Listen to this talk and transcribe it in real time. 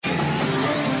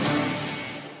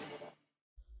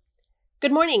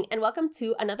Good morning and welcome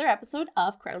to another episode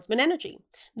of Crownsman Energy.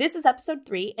 This is episode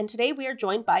 3 and today we are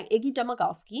joined by Iggy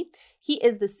Domagalski. He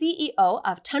is the CEO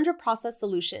of Tundra Process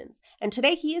Solutions and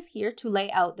today he is here to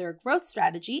lay out their growth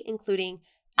strategy including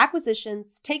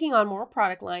acquisitions, taking on more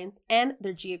product lines, and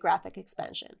their geographic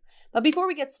expansion. But before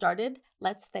we get started,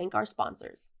 let's thank our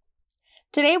sponsors.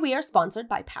 Today we are sponsored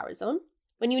by PowerZone.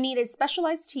 When you need a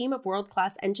specialized team of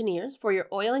world-class engineers for your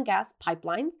oil and gas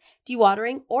pipelines,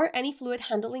 dewatering, or any fluid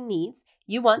handling needs,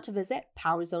 you want to visit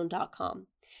powerzone.com.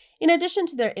 In addition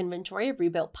to their inventory of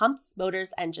rebuilt pumps,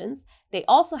 motors, engines, they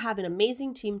also have an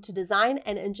amazing team to design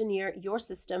and engineer your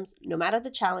systems no matter the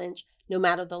challenge, no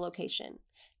matter the location.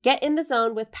 Get in the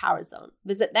zone with PowerZone.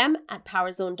 Visit them at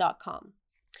powerzone.com.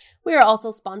 We are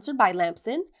also sponsored by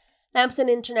Lamson. Lamson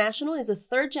International is a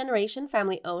third-generation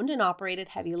family-owned and operated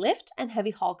heavy lift and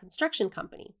heavy haul construction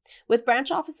company, with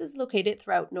branch offices located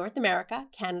throughout North America,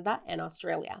 Canada, and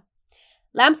Australia.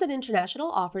 Lamson International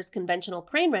offers conventional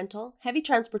crane rental, heavy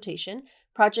transportation,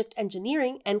 project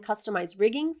engineering, and customized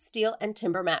rigging, steel, and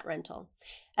timber mat rental,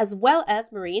 as well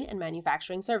as marine and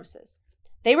manufacturing services.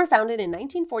 They were founded in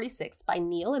 1946 by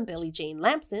Neil and Billy Jane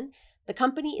Lamson. The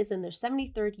company is in their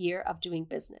 73rd year of doing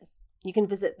business. You can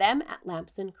visit them at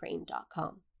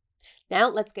lamsoncrane.com. Now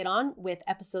let's get on with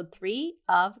episode 3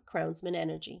 of Crownsman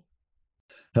Energy.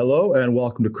 Hello and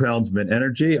welcome to Crownsman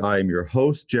Energy. I am your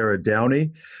host, Jared Downey.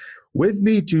 With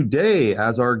me today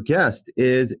as our guest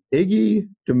is Iggy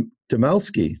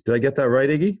Domagalski. Did I get that right,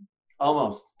 Iggy?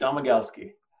 Almost.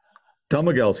 Domagalski.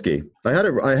 Domagalski. I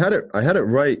had it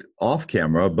right off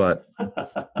camera, but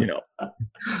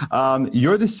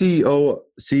you're the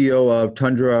CEO of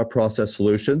Tundra Process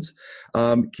Solutions.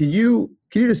 Can you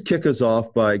just kick us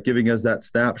off by giving us that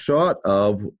snapshot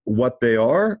of what they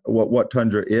are, what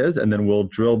Tundra is, and then we'll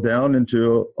drill down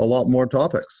into a lot more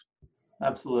topics.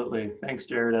 Absolutely. Thanks,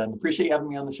 Jared. And appreciate you having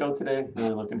me on the show today.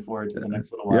 Really looking forward to the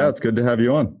next little while. Yeah, it's good to have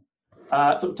you on.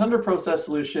 So Tundra Process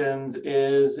Solutions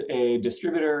is a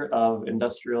distributor of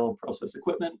industrial process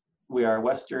equipment. We are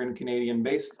Western Canadian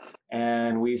based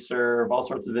and we serve all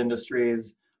sorts of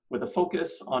industries with a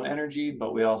focus on energy,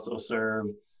 but we also serve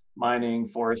mining,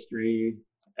 forestry,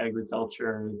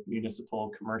 agriculture,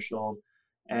 municipal, commercial.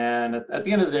 And at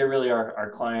the end of the day, really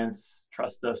our clients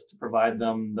trust us to provide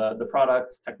them the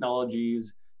products,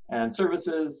 technologies, and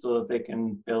services so that they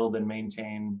can build and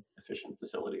maintain efficient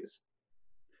facilities.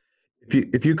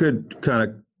 If you could kind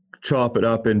of chop it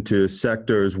up into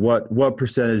sectors, what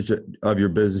percentage of your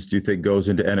business do you think goes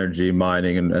into energy,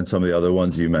 mining, and some of the other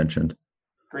ones you mentioned?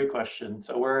 Great question.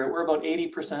 So we're about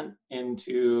 80%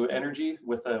 into energy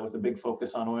with a big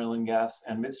focus on oil and gas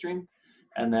and midstream,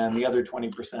 and then the other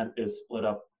 20% is split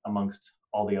up amongst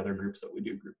all the other groups that we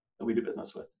do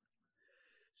business with.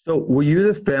 So were you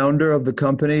the founder of the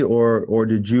company, or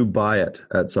did you buy it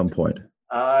at some point?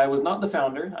 I was not the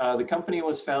founder. The company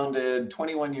was founded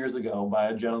 21 years ago by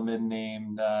a gentleman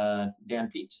named Dan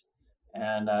Pete,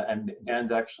 and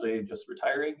Dan's actually just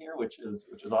retiring here, which is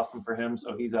awesome for him.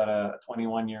 So he's at a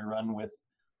 21-year run with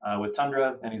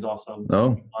Tundra, and he's also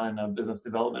on a business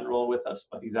development role with us.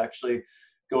 But he's actually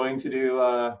going to do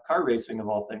car racing of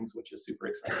all things, which is super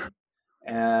exciting.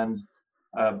 And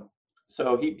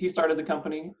so he started the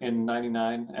company in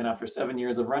 '99, and after 7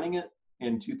 years of running it,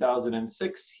 in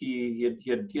 2006, he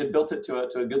had built it to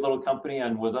a good little company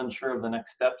and was unsure of the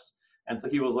next steps. And so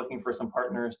he was looking for some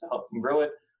partners to help him grow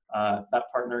it.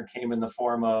 That partner came in the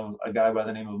form of a guy by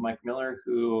the name of Mike Miller,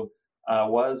 who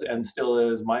was and still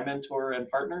is my mentor and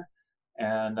partner.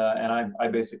 And I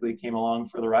basically came along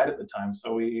for the ride at the time.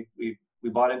 So we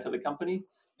bought into the company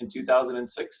in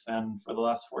 2006, and for the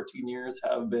last 14 years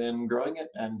have been growing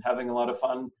it and having a lot of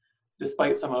fun,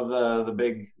 despite some of the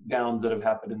big downs that have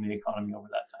happened in the economy over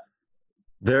that time.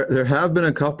 There have been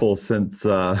a couple since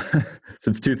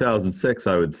 2006,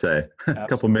 I would say. A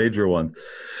couple major ones.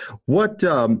 What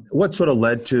sort of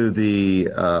led to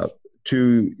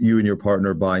to you and your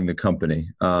partner buying the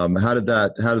company? How did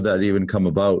that even come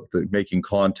about? Making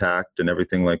contact and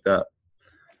everything like that.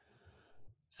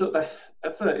 So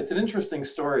it's an interesting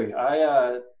story.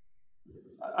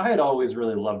 I had always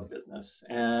really loved business,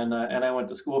 and I went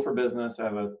to school for business. I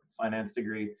have a finance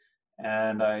degree,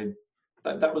 and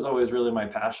that was always really my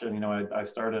passion. You know, I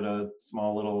started a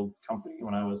small little company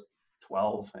when I was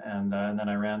 12, and then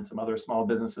I ran some other small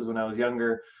businesses when I was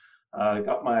younger.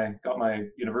 Got my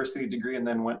university degree, and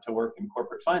then went to work in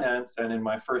corporate finance. And in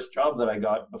my first job that I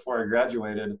got before I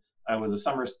graduated, I was a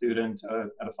summer student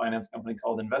at a finance company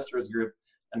called Investors Group,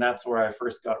 and that's where I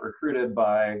first got recruited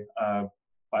by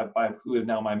who is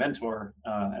now my mentor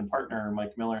and partner,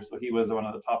 Mike Miller. So he was one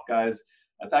of the top guys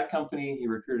at that company. He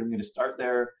recruited me to start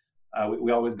there.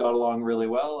 we always got along really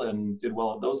well and did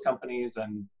well at those companies.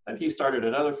 And then he started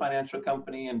another financial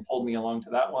company and pulled me along to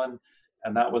that one.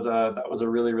 And that was a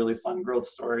really, really fun growth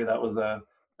story. That was the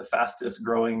fastest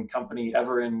growing company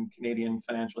ever in Canadian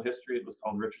financial history. It was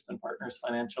called Richardson Partners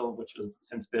Financial, which has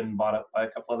since been bought up by a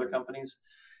couple other companies.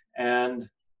 And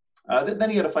then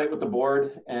he had a fight with the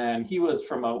board, and he was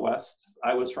from out west.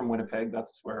 I was from Winnipeg.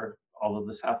 That's where all of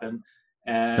this happened.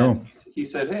 And he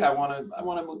said, "Hey, I want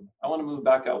to move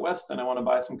back out west, and I want to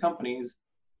buy some companies.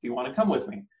 Do you want to come with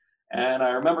me?" And I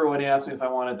remember when he asked me if I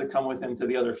wanted to come with him to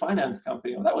the other finance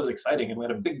company. Well, that was exciting, and we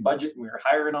had a big budget, and we were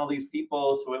hiring all these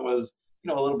people, so it was, a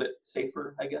little bit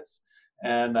safer, I guess.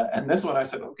 And this one, I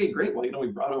said, "Okay, great. Well, we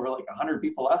brought over like 100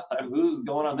 people last time. Who's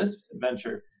going on this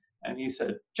adventure?" And he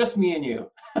said, "Just me and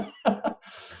you."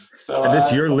 So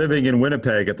and you're living in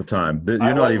Winnipeg at the time. You're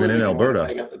not even in Alberta.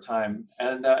 Winnipeg at the time.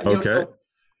 And okay.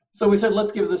 So we said,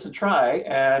 let's give this a try.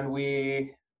 And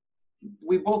we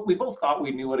both thought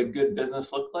we knew what a good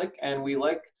business looked like, and we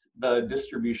liked the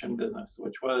distribution business,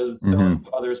 which was selling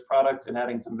others products and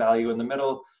adding some value in the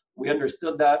middle. We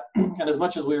understood that, and as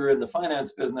much as we were in the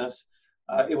finance business,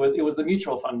 it was the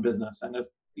mutual fund business. And if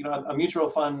a mutual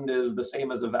fund is the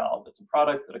same as a valve. It's a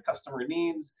product that a customer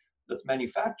needs that's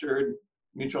manufactured.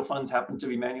 Mutual funds happen to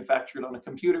be manufactured on a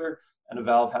computer, and a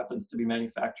valve happens to be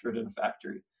manufactured in a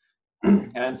factory.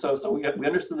 And so we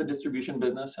understood the distribution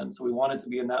business, and so we wanted to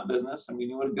be in that business, and we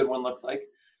knew what a good one looked like.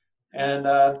 And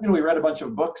we read a bunch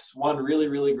of books. One really,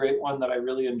 really great one that I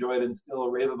really enjoyed and still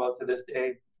rave about to this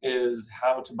day is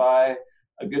How to Buy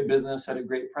a Good Business at a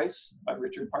Great Price by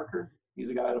Richard Parker. He's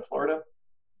a guy out of Florida.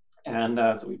 And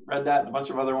so we read that and a bunch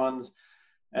of other ones,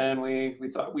 and we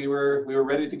thought we were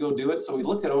ready to go do it. So we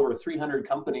looked at over 300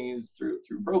 companies through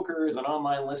brokers and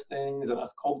online listings and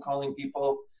us cold calling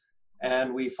people.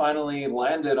 And we finally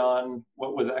landed on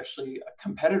what was actually a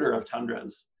competitor of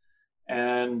Tundra's.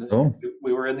 And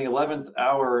we were in the 11th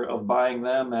hour of buying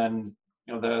them, and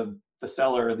the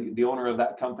seller, the owner of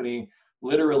that company,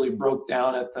 literally broke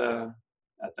down at the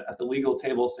legal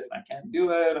table saying, "I can't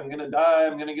do it. I'm gonna die.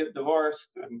 I'm gonna get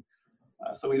divorced." And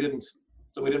so we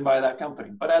didn't buy that company.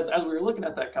 But as we were looking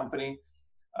at that company,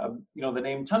 the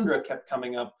name Tundra kept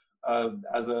coming up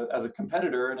as a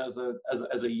competitor and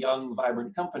as a young,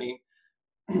 vibrant company.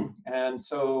 And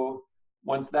so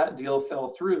once that deal fell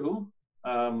through,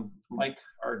 Mike,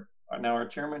 our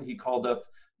chairman, he called up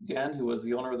Dan, who was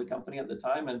the owner of the company at the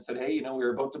time, and said, "Hey, we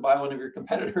were about to buy one of your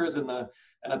competitors, and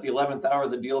at the 11th hour,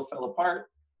 the deal fell apart.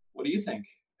 What do you think?"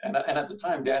 And at the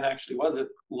time, Dan actually was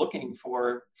looking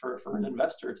for an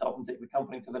investor to help him take the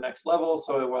company to the next level.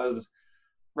 So it was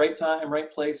right time,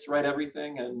 right place, right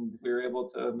everything, and we were able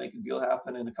to make a deal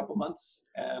happen in a couple months,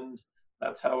 and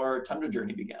that's how our Tundra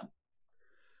journey began.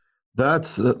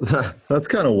 That's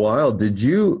kind of wild.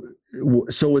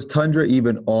 So was Tundra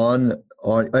even on?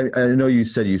 I know you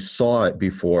said you saw it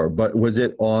before, but was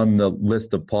it on the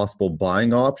list of possible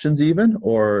buying options even,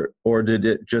 or did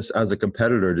it just as a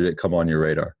competitor, did it come on your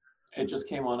radar? It just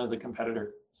came on as a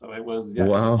competitor. So it was,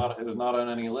 wow. It was not on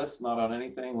any list, not on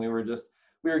anything. We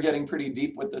were getting pretty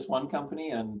deep with this one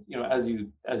company. And, as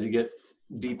you get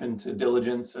deep into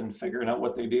diligence and figuring out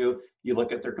what they do, you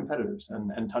look at their competitors,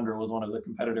 and Tundra was one of the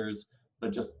competitors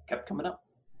that just kept coming up.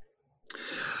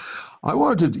 I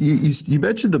wanted to. You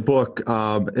mentioned the book.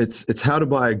 It's How to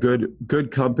Buy a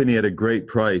Good Company at a Great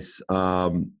Price.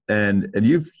 And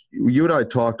you and I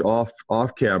talked off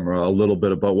camera a little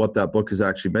bit about what that book has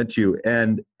actually meant to you.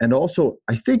 And also,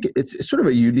 I think it's sort of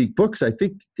a unique book. So I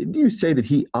think, didn't you say that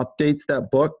he updates that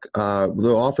book?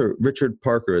 The author, Richard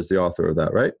Parker, is the author of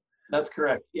that, right? That's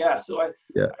correct. Yeah. So I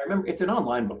remember it's an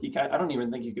online book. I don't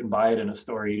even think you can buy it in a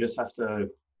store. You just have to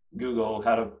Google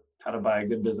how to buy a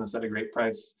good business at a great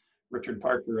price, Richard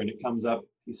Parker, and it comes up.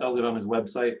 He sells it on his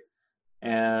website,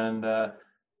 and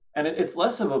it's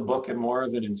less of a book and more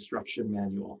of an instruction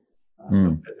manual.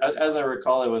 So as I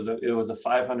recall, it was a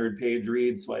 500-page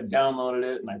read. So I downloaded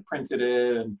it and I printed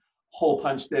it and hole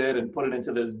punched it and put it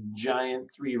into this giant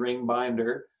 3-ring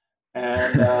binder,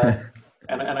 and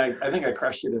I think I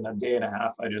crushed it in a day and a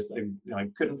half. I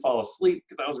couldn't fall asleep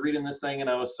because I was reading this thing, and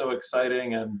I was so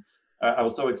exciting, and I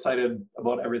was so excited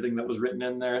about everything that was written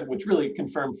in there, which really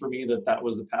confirmed for me that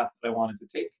was the path that I wanted to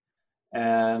take.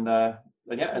 And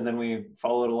then we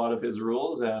followed a lot of his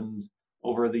rules, and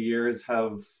over the years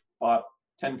have bought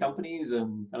 10 companies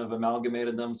and kind of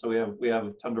amalgamated them. So we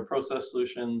have Tundra Process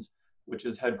Solutions, which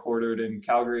is headquartered in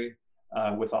Calgary,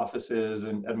 with offices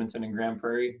in Edmonton and Grand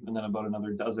Prairie, and then about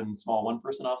another dozen small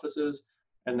one-person offices.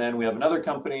 And then we have another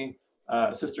company,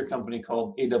 a sister company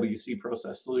called AWC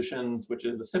Process Solutions, which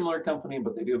is a similar company,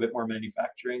 but they do a bit more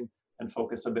manufacturing and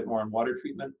focus a bit more on water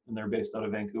treatment, and they're based out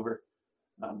of Vancouver.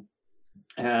 Um,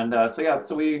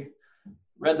 so we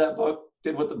read that book,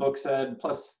 did what the book said.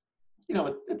 Plus,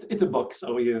 it's a book,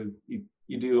 so you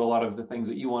do a lot of the things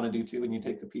that you want to do too, and you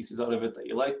take the pieces out of it that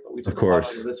you like. But we Of took a lot out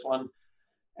course. of this one,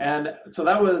 and so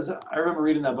I remember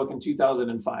reading that book in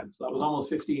 2005. So that was almost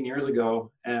 15 years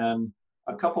ago. And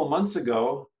a couple months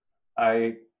ago,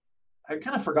 I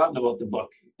kind of forgotten about the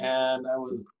book, and I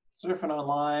was surfing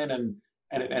online, and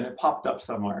it popped up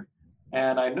somewhere.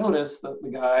 And I noticed that the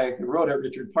guy who wrote it,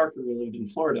 Richard Parker, who lived in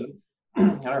Florida,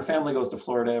 and our family goes to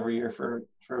Florida every year for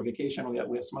a vacation. We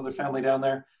have some other family down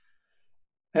there.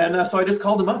 And so I just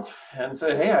called him up and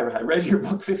said, "Hey, I read your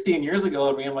book 15 years ago,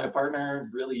 and me and my partner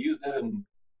really used it, and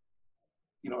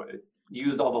it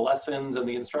used all the lessons and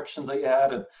the instructions that you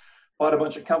had, and bought a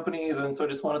bunch of companies, and so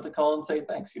just wanted to call and say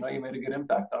thanks. You made a good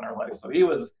impact on our life." So he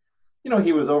was,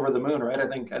 he was over the moon, right? I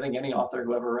think any author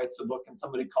who ever writes a book and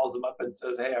somebody calls them up and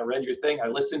says, "Hey, I read your thing, I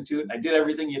listened to it, and I did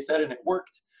everything you said, and it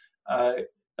worked,"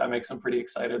 that makes them pretty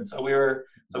excited. So we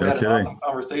No had an kidding. awesome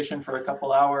conversation for a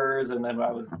couple hours, and then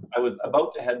I was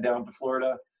about to head down to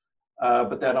Florida,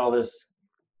 but then all this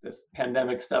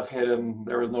pandemic stuff hit, and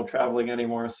there was no traveling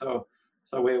anymore. So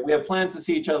we have plans to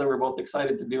see each other. We're both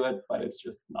excited to do it, but it's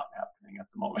just not happening at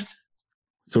the moment.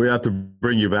 So we have to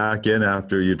bring you back in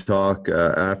after you talk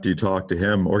to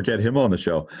him, or get him on the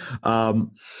show.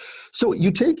 So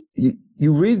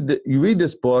you read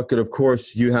this book, and of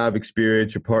course you have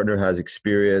experience. Your partner has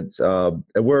experience, and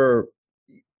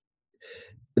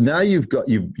now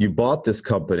you bought this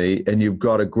company and you've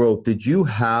got a growth. Did you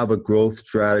have a growth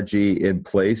strategy in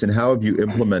place, and how have you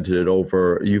implemented it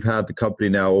over? You've had the company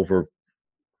now over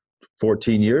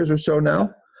 14 years or so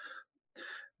now.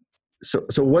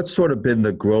 So what's sort of been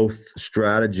the growth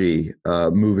strategy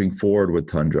moving forward with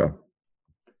Tundra?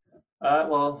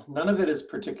 Well, none of it is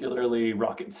particularly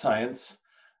rocket science.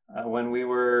 When we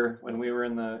were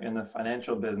in the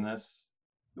financial business,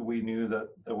 we knew that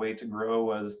the way to grow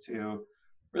was to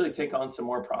really take on some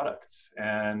more products.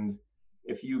 And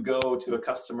if you go to a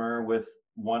customer with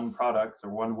one product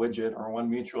or one widget or one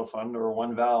mutual fund or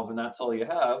one valve, and that's all you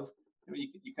have,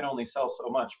 you can only sell so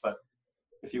much. But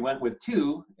if you went with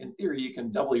two, in theory, you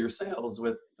can double your sales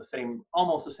with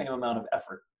almost the same amount of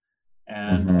effort,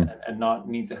 and Mm-hmm. and not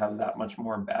need to have that much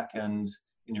more back end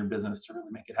in your business to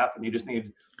really make it happen. You just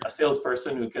need a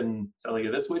salesperson who can sell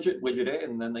you this widget A,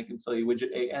 and then they can sell you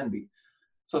widget A and B.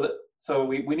 So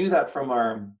we knew that from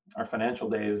our financial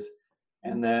days,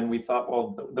 and then we thought,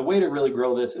 well, the way to really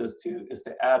grow this is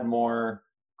to add more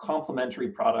complementary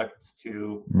products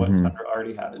to what Mm-hmm. Tundra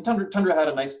already had. And Tundra had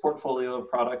a nice portfolio of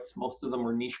products. Most of them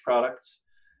were niche products.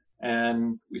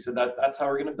 And we said that's how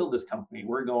we're going to build this company.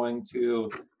 We're going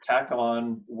to tack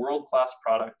on world-class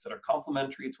products that are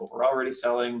complementary to what we're already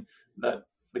selling, that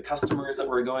the customers that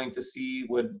we're going to see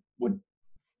would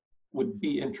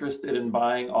be interested in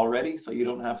buying already. So we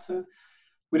didn't have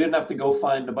to go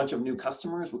find a bunch of new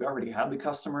customers. We already had the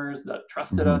customers that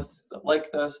trusted Mm-hmm. us, that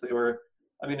liked us.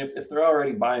 If they're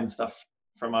already buying stuff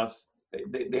from us,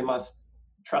 they must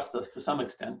trust us to some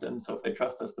extent. And so if they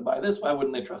trust us to buy this, why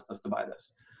wouldn't they trust us to buy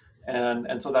this?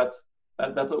 And so that's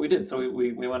what we did. So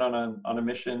we went on a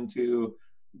mission to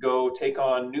go take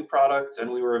on new products, and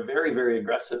we were very, very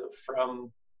aggressive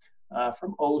from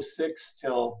 06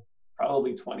 till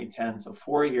probably 2010. So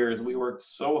 4 years, we worked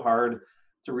so hard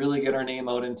to really get our name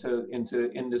out into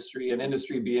industry, and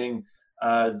industry being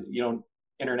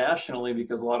internationally,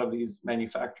 because a lot of these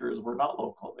manufacturers were not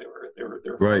local. They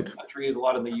were Right. from countries, a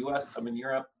lot in the US, some in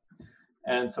Europe.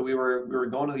 And so we were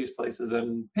going to these places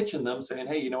and pitching them, saying,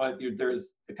 "Hey, you know what?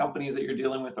 There's the companies that you're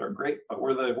dealing with are great, but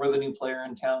we're the new player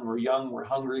in town. We're young, we're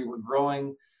hungry, we're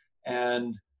growing,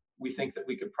 and we think that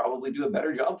we could probably do a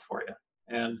better job for you."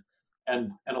 And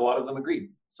a lot of them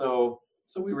agreed. So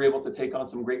we were able to take on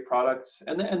some great products,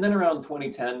 and then around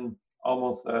 2010,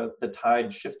 almost the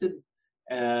tide shifted,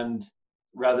 and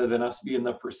rather than us being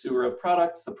the pursuer of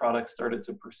products, the products started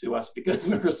to pursue us because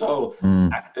we were so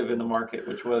active in the market,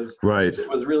 which was Right.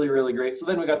 really, really great. So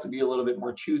then we got to be a little bit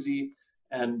more choosy,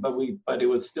 but it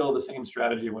was still the same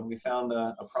strategy. When we found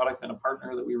a product and a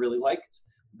partner that we really liked,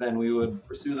 then we would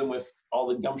pursue them with all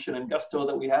the gumption and gusto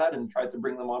that we had, and tried to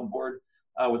bring them on board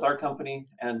with our company,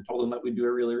 and told them that we'd do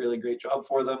a really, really great job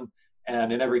for them.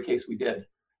 And in every case, we did.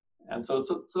 And so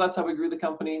that's how we grew the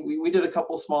company. We did a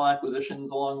couple small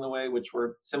acquisitions along the way, which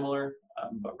were similar,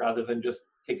 but rather than just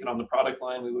take it on the product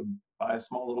line, we would buy a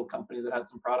small little company that had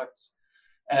some products,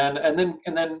 and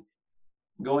then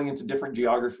going into different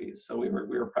geographies. So we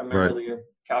were primarily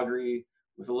Calgary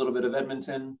with a little bit of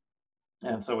Edmonton,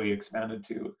 and so we expanded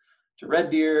to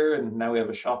Red Deer, and now we have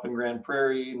a shop in Grand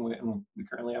Prairie, and we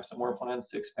currently have some more plans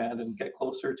to expand and get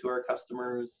closer to our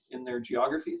customers in their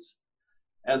geographies.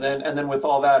 And then with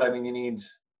all that, I mean, you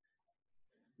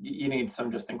need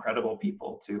some just incredible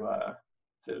people to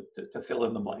fill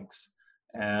in the blanks.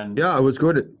 And yeah, I was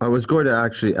going to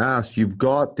actually ask, you've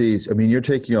got these, I mean, you're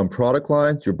taking on product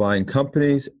lines, you're buying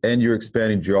companies, and you're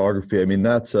expanding geography. I mean,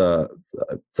 that's a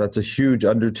huge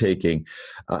undertaking.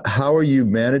 How are you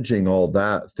managing all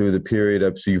that through the period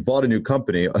of, so you've bought a new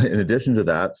company in addition to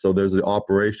that, so there's the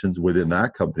operations within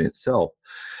that company itself.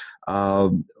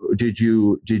 Was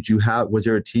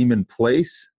there a team in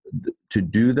place to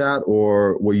do that,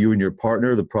 or were you and your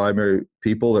partner the primary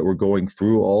people that were going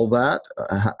through all that?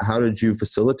 How did you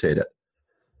facilitate it?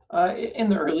 In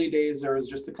the early days, there was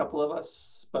just a couple of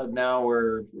us, but now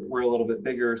we're a little bit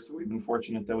bigger, so we've been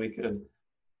fortunate that we could,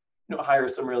 hire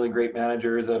some really great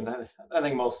managers. And I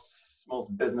think most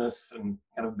business and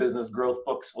kind of business growth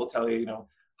books will tell you,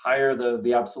 hire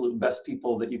the absolute best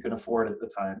people that you can afford at the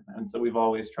time. And so we've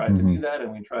always tried to do that,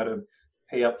 and we try to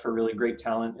pay up for really great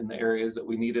talent in the areas that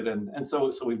we needed. And so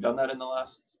we've done that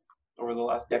over the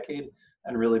last decade,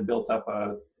 and really built up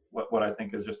what I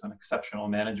think is just an exceptional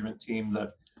management team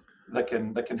that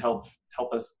can help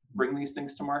us bring these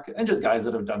things to market, and just guys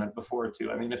that have done it before too.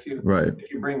 I mean, if you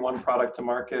bring one product to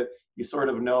market, you sort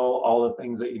of know all the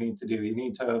things that you need to do. You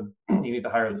need to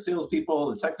hire the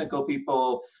salespeople, the technical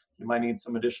people. You might need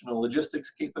some additional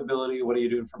logistics capability. What are you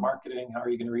doing for marketing? How are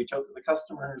you going to reach out to the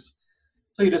customers?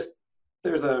 So we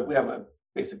have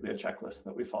basically a checklist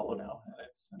that we follow now,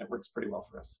 and it works pretty well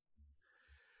for us.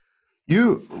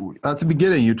 You, at the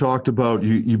beginning, you talked about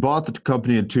you bought the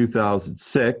company in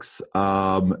 2006.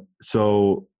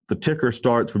 So the ticker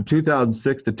starts from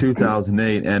 2006 to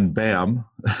 2008, and bam,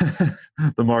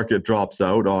 the market drops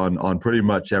out on pretty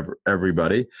much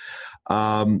everybody.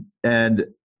 And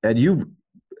you've,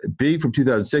 being from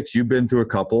 2006, you've been through a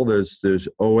couple. There's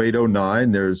 08,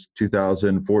 09, there's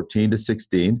 2014 to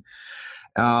 16.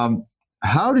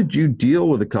 How did you deal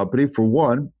with the company? For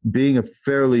one, being a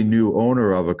fairly new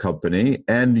owner of a company,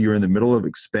 and you're in the middle of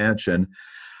expansion.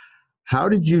 How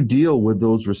did you deal with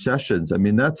those recessions? I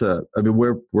mean,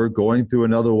 we're going through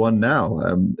another one now.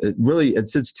 And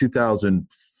since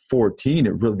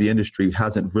 2014, the industry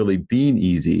hasn't really been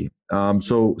easy.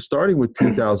 So starting with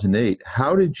 2008,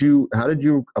 how did you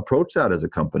approach that as a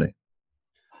company?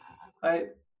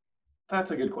 That's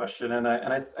a good question, and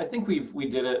I think we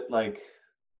did it like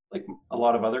a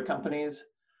lot of other companies.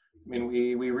 I mean,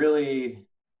 we really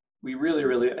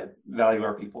value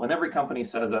our people, and every company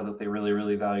says that they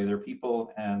really value their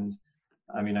people. And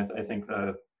I mean, I think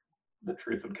the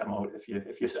truth would come out if you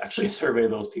actually survey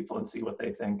those people and see what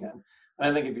they think. And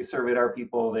I think if you surveyed our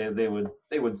people, they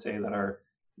would say that our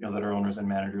owners and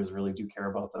managers really do care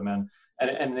about them. And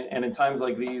in times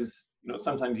like these,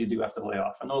 sometimes you do have to lay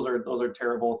off, and those are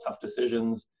terrible, tough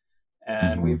decisions.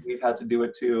 And we've had to do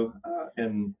it too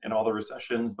in all the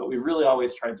recessions, but we really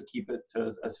always tried to keep it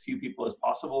to as few people as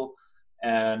possible.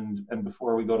 And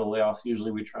before we go to layoffs,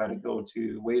 usually we try to go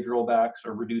to wage rollbacks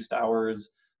or reduced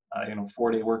hours,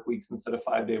 4-day work weeks instead of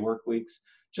 5-day work weeks,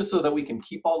 just so that we can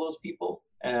keep all those people.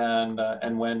 And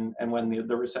when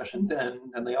the recessions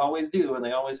end, and they always do, and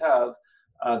they always have,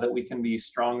 that we can be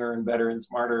stronger and better and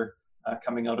smarter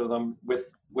coming out of them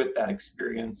with that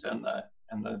experience and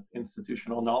the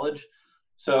institutional knowledge.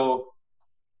 So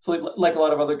like a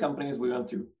lot of other companies, we went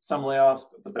through some layoffs,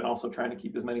 but then also trying to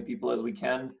keep as many people as we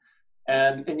can.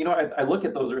 And I look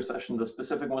at those recessions, the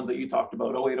specific ones that you talked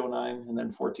about, 08, 09, and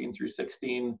then 14 through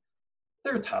 16,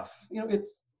 they're tough.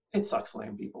 It sucks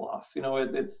laying people off.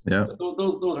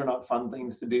 Those are not fun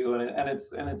things to do, and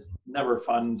it's never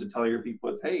fun to tell your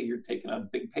people, hey, you're taking a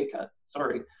big pay cut.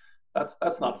 Sorry,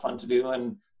 that's not fun to do.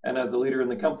 And as a leader in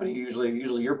the company,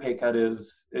 usually your pay cut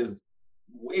is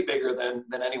way bigger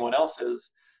than anyone else's,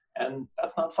 and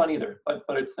that's not fun either. But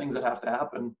it's things that have to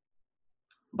happen.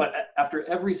 But after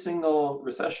every single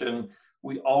recession,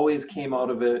 we always came out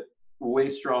of it way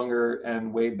stronger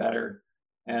and way better.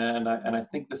 And I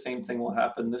think the same thing will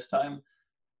happen this time.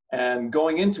 And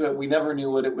going into it, we never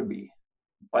knew what it would be,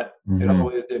 but it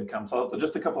always did come. So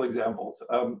just a couple examples.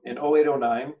 In 08,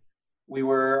 09,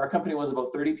 our company was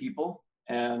about 30 people.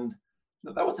 And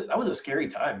that was a scary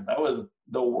time.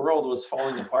 The world was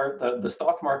falling apart. The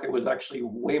stock market was actually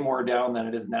way more down than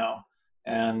it is now,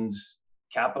 and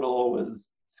capital was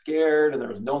scared, and there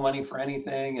was no money for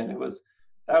anything, and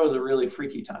that was a really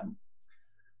freaky time.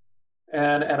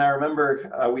 And I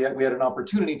remember we had an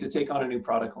opportunity to take on a new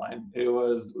product line.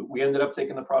 We ended up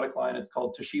taking the product line. It's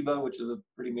called Toshiba, which is a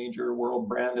pretty major world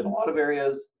brand in a lot of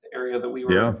areas. They area that we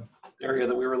were the area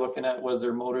that we were looking at was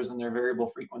their motors and their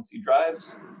variable frequency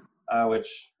drives,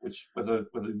 which was a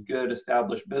good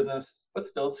established business, but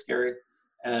still scary.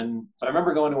 And so I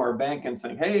remember going to our bank and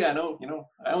saying, "Hey, I know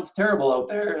it's terrible out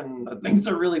there and things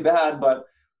are really bad, but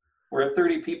we're at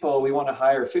 30 people. We want to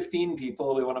hire 15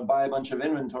 people. We want to buy a bunch of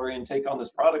inventory and take on this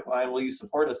product line. Will you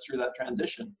support us through that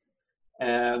transition?"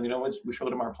 And we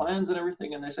showed them our plans and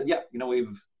everything, and they said, "Yeah, we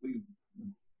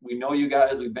know you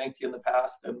guys. We banked you in the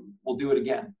past, and we'll do it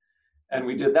again." And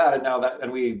we did that,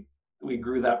 and we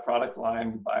grew that product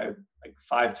line by like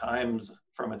 5 times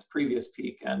from its previous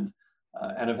peak, and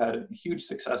have had a huge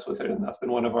success with it. And that's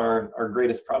been one of our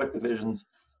greatest product divisions.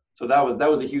 So that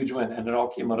was a huge win, and it all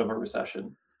came out of a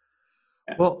recession.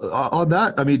 Well, on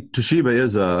that, I mean,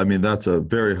 Toshiba that's a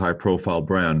very high profile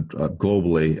brand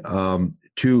globally.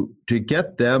 To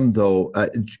get them though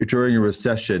during a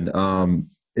recession,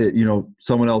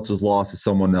 someone else's loss is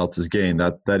someone else's gain.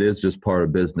 That is just part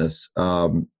of business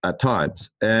at times.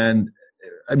 And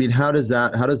I mean, how does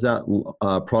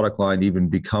that product line even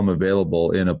become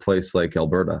available in a place like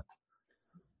Alberta?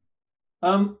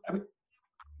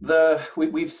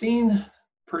 We've seen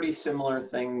pretty similar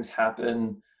things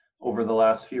happen over the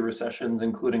last few recessions,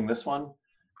 including this one.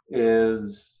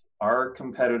 Is our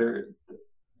competitor,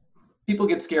 people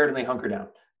get scared and they hunker down.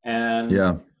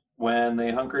 And when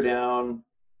they hunker down,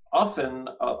 often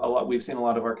we've seen a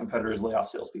lot of our competitors lay off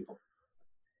salespeople,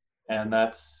 and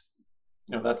that's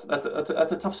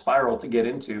a tough spiral to get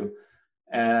into.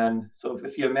 And so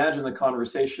if you imagine the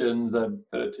conversations that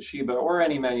Toshiba or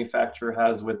any manufacturer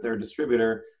has with their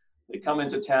distributor, they come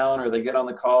into town or they get on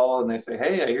the call and they say,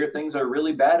 "Hey, I hear things are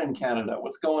really bad in Canada.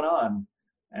 What's going on?"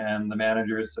 And the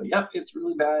managers say, "Yep, it's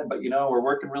really bad, but we're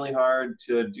working really hard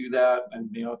to do that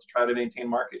and to try to maintain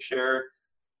market share."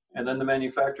 And then the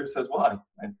manufacturer says, "Well,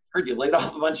 I heard you laid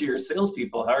off a bunch of your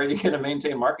salespeople. How are you going to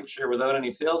maintain market share without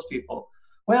any salespeople?"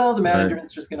 Well, the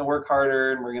management's just going to work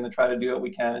harder, and we're going to try to do what we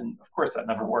can. And of course, that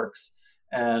never works.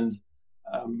 And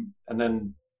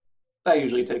then that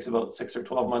usually takes about 6 or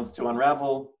 12 months to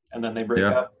unravel, and then they break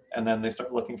up, and then they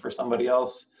start looking for somebody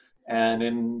else. And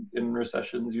in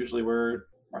recessions, usually we're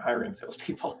hiring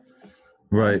salespeople.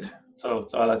 Right. So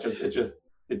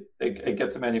it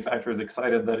gets the manufacturers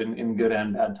excited that in good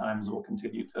and bad times we'll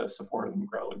continue to support and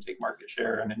grow and take market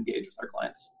share and engage with our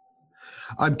clients.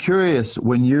 I'm curious,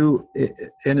 when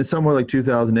and it's somewhere like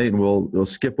 2008, and we'll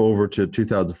skip over to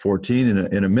 2014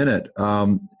 in a minute.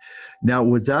 Now,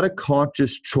 was that a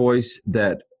conscious choice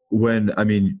that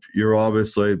you're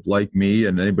obviously like me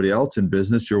and anybody else in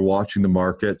business, you're watching the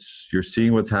markets, you're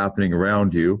seeing what's happening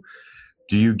around you.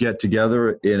 Do you get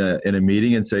together in a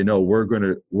meeting and say, "No, we're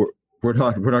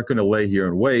not going to lay here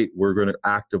and wait. We're going to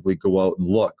actively go out and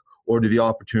look"? Or do the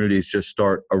opportunities just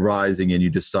start arising and you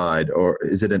decide? Or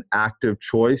is it an active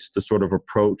choice to sort of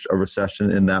approach a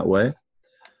recession in that way?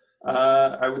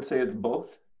 I would say it's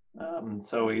both.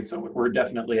 So we're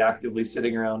definitely actively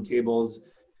sitting around tables,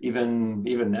 even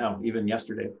now, even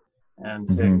yesterday, and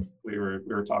saying we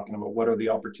were talking about what are the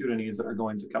opportunities that are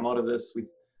going to come out of this.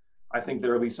 I think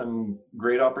there will be some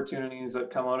great opportunities that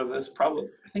come out of this. Probably,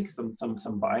 I think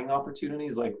some buying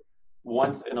opportunities, like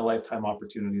once in a lifetime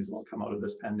opportunities, will come out of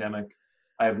this pandemic.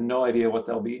 I have no idea what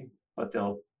they'll be, but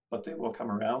they will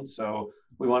come around. So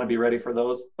we want to be ready for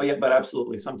those. But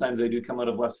absolutely, sometimes they do come out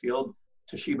of left field.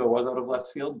 Toshiba was out of left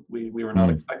field. We were not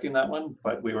expecting that one,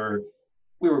 but we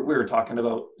were talking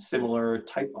about similar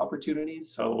type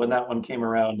opportunities. So when that one came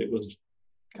around, it was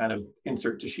kind of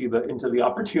insert Toshiba into the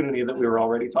opportunity that we were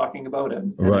already talking about,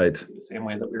 and right, the same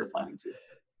way that we were planning to.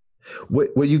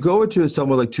 When you go into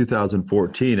somewhere like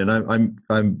 2014, and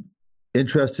I'm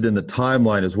interested in the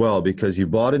timeline as well, because you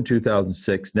bought in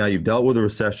 2006. Now you've dealt with a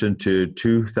recession to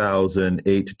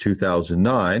 2008 to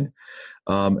 2009,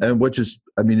 and which is,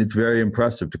 it's very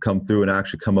impressive to come through and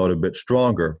actually come out a bit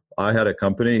stronger. I had a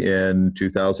company in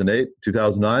 2008,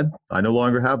 2009. I no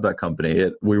longer have that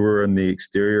company. We were in the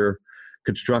exterior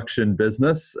construction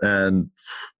business, and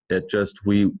it just,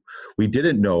 we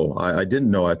didn't know. I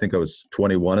didn't know. I think I was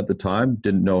 21 at the time,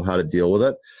 didn't know how to deal with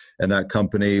it. And that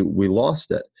company, we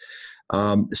lost it.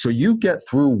 So you get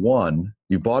through one,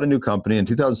 you bought a new company in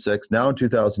 2006, now in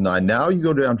 2009, now you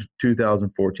go down to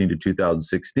 2014 to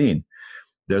 2016.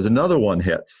 There's another one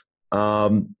hits.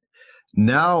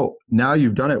 Now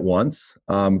you've done it once,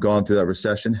 gone through that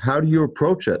recession. How do you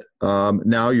approach it?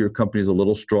 Now your company's a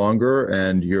little stronger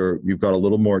and you've got a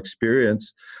little more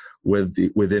experience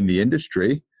within the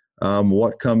industry.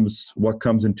 What comes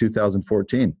in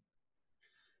 2014?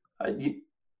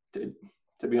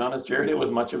 To be honest, Jared, it was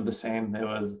much of the same.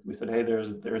 We said, hey,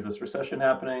 there's this recession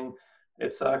happening.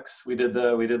 it sucks. We did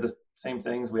the same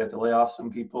things. We had to lay off some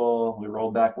people. We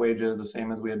rolled back wages the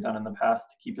same as we had done in the past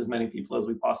to keep as many people as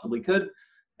we possibly could.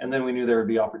 And then we knew there would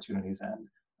be opportunities.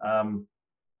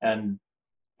 And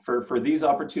for these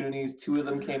opportunities, two of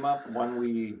them came up. One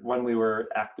we were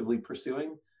actively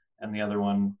pursuing, and the other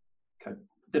one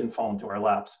didn't fall into our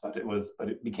laps, but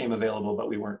it became available, but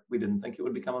we didn't think it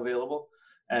would become available.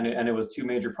 And it was two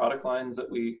major product lines that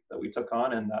we took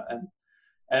on,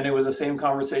 and it was the same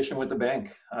conversation with the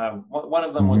bank. One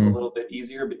of them was a little bit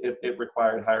easier. It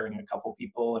required hiring a couple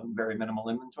people and very minimal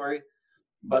inventory.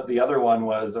 But the other one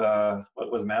was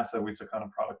massive. We took on a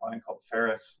product line called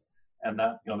Ferris, and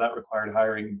that required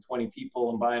hiring 20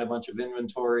 people and buying a bunch of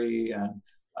inventory and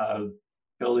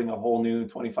building a whole new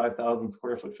 25,000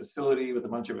 square foot facility with a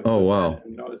bunch of equipment. Oh wow!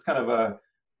 And, it's kind of it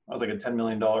was like a $10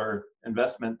 million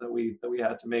investment that we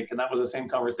had to make, and that was the same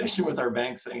conversation with our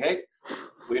bank, saying, "Hey,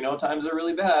 we know times are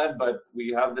really bad, but we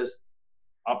have this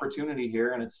opportunity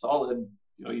here, and it's solid.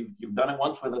 You've done it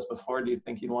once with us before. Do you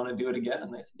think you'd want to do it again?"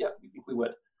 And they said, "Yeah, we think we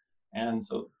would." And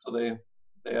so they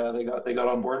got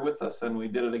on board with us, and we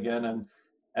did it again,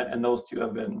 and those two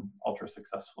have been ultra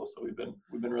successful. So we've been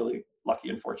really lucky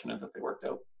and fortunate that they worked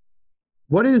out.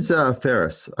 What is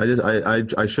Ferris?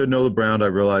 I should know the brand. I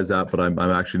realize that, but I'm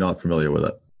actually not familiar with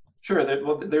it. Sure.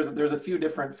 There's a few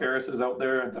different Ferrises out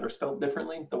there that are spelled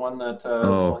differently. The one that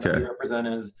one that we represent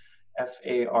is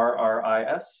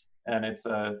FARRIS, and it's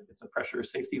a pressure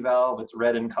safety valve. It's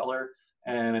red in color,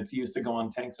 and it's used to go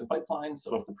on tanks and pipelines.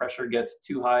 So if the pressure gets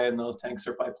too high in those tanks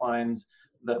or pipelines,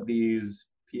 that these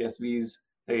PSVs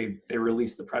they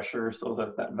release the pressure so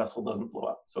that vessel doesn't blow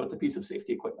up. So it's a piece of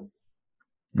safety equipment.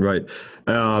 Right,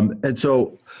 and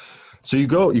so you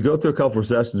go through a couple of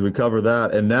sessions. We cover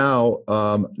that, and now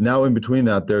in between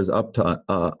that, there's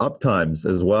uptimes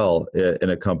as well in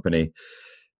a company.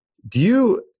 Do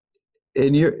you,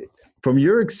 from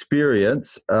your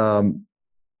experience, in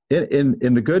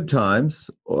the good times,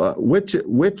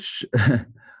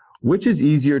 which is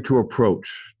easier to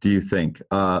approach? Do you think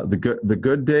the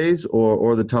good days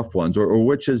or the tough ones, or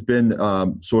which has been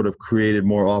sort of created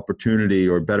more opportunity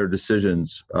or better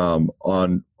decisions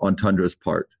on Tundra's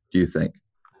part? Do you think?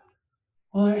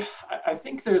 Well, I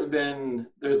think there's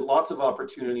lots of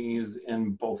opportunities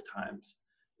in both times.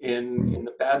 In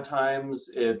the bad times,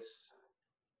 it's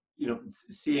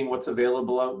seeing what's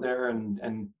available out there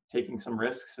and taking some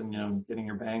risks, and getting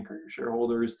your bank or your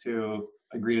shareholders to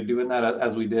agree to doing that,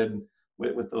 as we did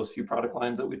with those few product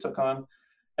lines that we took on.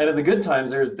 And in the good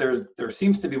times, there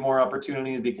seems to be more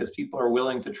opportunities because people are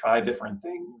willing to try different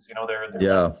things.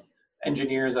 They're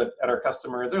engineers at our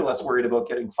customers, they're less worried about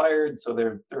getting fired, so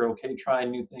they're okay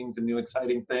trying new things and new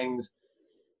exciting things.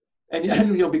 And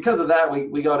because of that,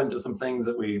 we got into some things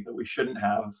that we shouldn't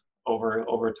have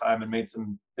over time and made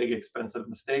some big expensive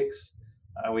mistakes.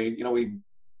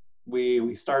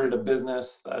 We started a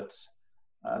business that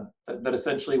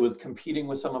essentially was competing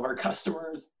with some of our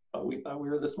customers, but we thought we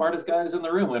were the smartest guys in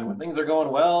the room. And when things are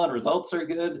going well and results are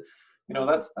good,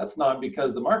 that's not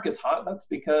because the market's hot. That's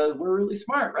because we're really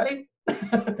smart, right?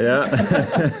 Yeah.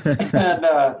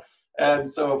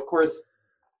 and so of course,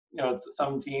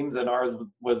 some teams, and ours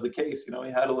was the case.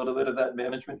 We had a little bit of that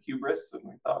management hubris, and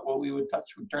we thought what we would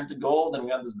touch would turn to gold. And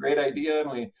we had this great idea,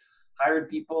 and we hired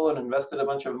people and invested a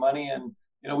bunch of money. And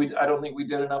I don't think we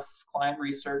did enough client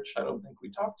research. I don't think we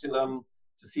talked to them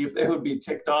to see if they would be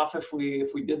ticked off if we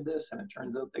did this. And it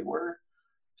turns out they were.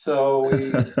 So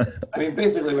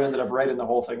basically we ended up writing the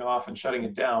whole thing off and shutting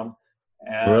it down.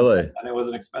 And, Really? And it was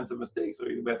an expensive mistake. So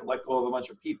we had to let go of a bunch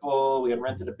of people. We had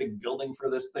rented a big building for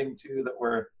this thing too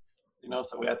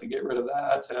so we had to get rid of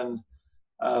that.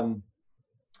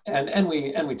 And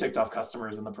we ticked off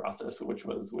customers in the process, which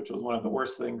was one of the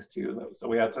worst things too. So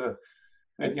we had to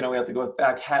go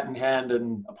back hat in hand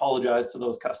and apologize to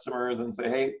those customers and say,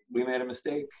 hey, we made a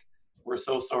mistake. We're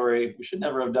so sorry. We should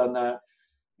never have done that.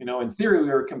 In theory, we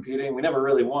were competing. We never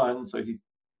really won, so we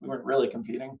weren't really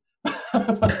competing.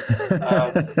 but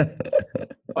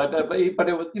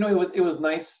it was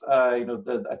nice. I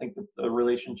think the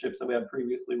relationships that we had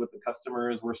previously with the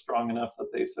customers were strong enough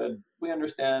that they said, we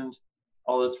understand,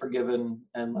 all is forgiven,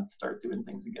 and let's start doing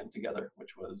things again together,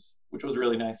 which was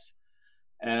really nice.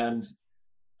 And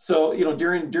so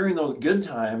during those good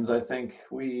times, I think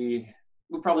we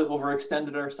probably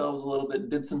overextended ourselves a little bit,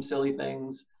 did some silly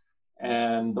things.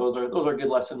 And those are good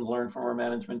lessons learned from our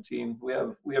management team. We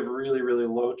have really, really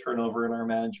low turnover in our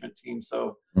management team.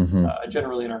 So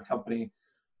generally in our company.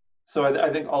 So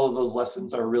I think all of those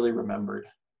lessons are really remembered,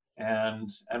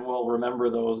 and we'll remember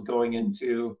those going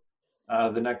into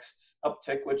the next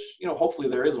uptick, which hopefully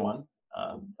there is one.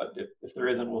 But if there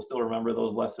isn't, we'll still remember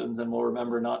those lessons, and we'll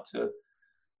remember not to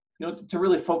to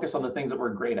really focus on the things that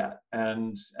we're great at,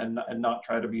 and not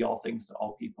try to be all things to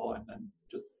all people, and then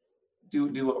just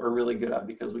do what we're really good at,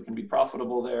 because we can be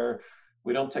profitable there.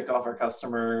 We don't tick off our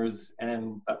customers,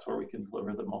 and that's where we can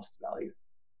deliver the most value.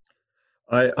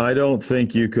 I don't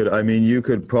think you could. I mean, you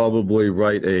could probably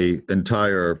write a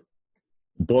entire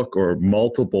book or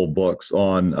multiple books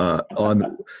on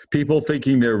people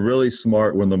thinking they're really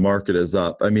smart when the market is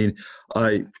up. I mean,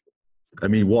 turn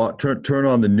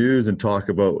on the news and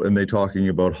they talking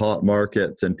about hot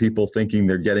markets and people thinking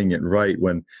they're getting it right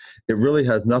when it really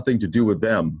has nothing to do with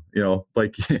them.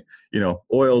 Like,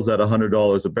 oil's at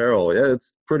 $100 a barrel. Yeah,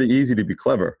 it's pretty easy to be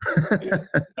clever. Yeah,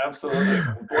 absolutely.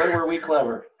 Boy, were we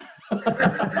clever.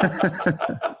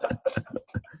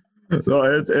 No,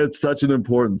 it's such an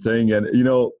important thing, and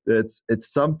it's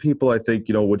some people, I think,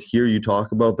 would hear you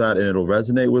talk about that and it'll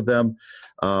resonate with them,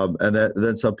 and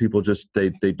then some people just they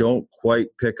don't quite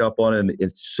pick up on it, and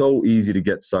it's so easy to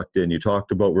get sucked in. You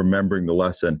talked about remembering the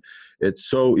lesson. It's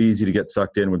so easy to get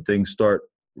sucked in when things start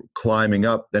climbing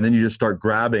up, and then you just start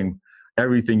grabbing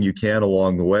everything you can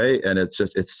along the way, and it's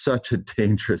such a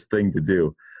dangerous thing to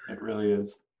do. It really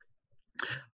is.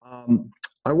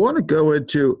 I want to go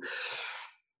into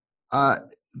when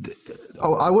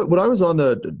I was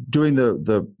doing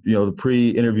the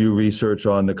pre-interview research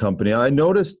on the company, I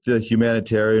noticed the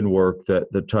humanitarian work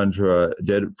that the Tundra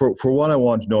did. For one, I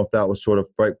wanted to know if that was sort of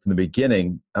right from the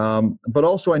beginning, but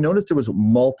also I noticed there was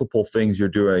multiple things you're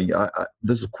doing.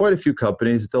 There's quite a few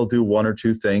companies that they'll do one or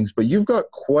two things, but you've got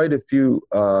quite a few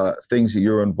things that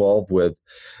you're involved with,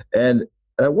 and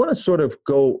I want to sort of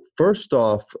go first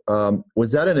off.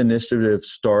 Was that an initiative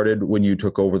started when you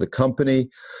took over the company?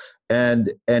 And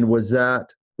was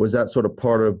that sort of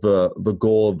part of the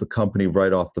goal of the company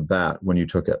right off the bat when you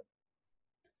took it?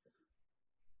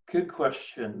 Good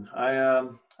question.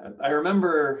 I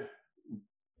remember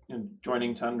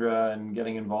joining Tundra and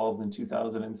getting involved in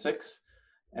 2006,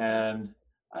 and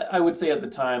I would say at the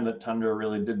time that Tundra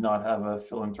really did not have a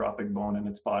philanthropic bone in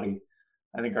its body.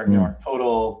 I think our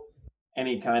total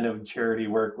any kind of charity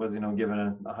work was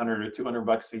given $100 or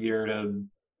 $200 a year to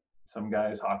some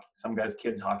guy's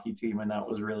kids hockey team, and that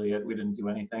was really it. We didn't do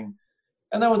anything,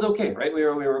 and that was okay, right? We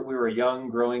were a young,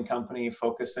 growing company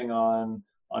focusing on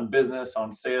business,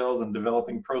 on sales, and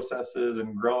developing processes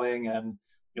and growing, and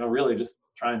really just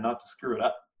trying not to screw it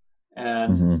up.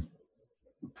 And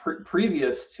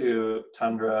previous to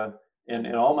Tundra,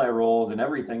 in all my roles and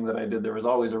everything that I did, there was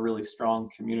always a really strong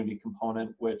community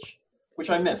component, which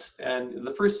I missed. And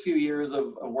the first few years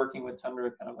of working with Tundra,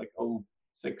 kind of like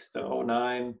 06 to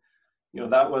 09.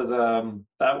 That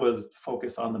was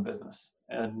focus on the business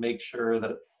and make sure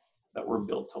that we're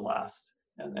built to last,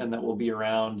 and that we'll be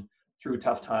around through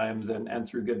tough times and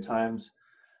through good times.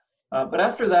 But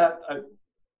after that,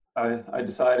 I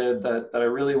decided that I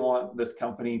really want this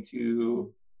company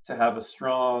to have a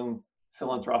strong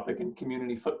philanthropic and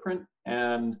community footprint,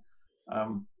 and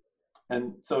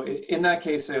so in that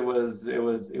case, it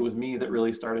was me that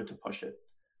really started to push it,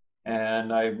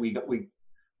 and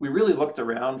we really looked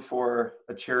around for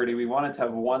a charity. We wanted to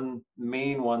have one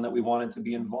main one that we wanted to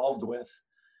be involved with.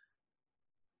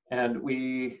 And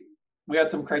we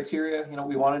had some criteria.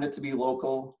 We wanted it to be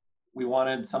local. We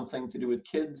wanted something to do with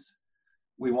kids.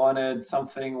 We wanted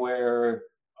something where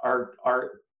our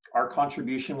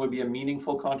contribution would be a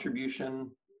meaningful contribution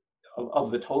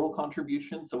of the total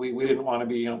contribution. So we didn't want to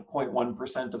be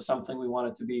 0.1% of something. We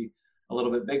wanted to be a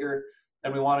little bit bigger.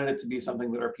 And we wanted it to be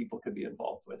something that our people could be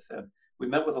involved with. And we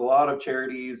met with a lot of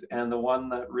charities, and the one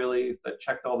that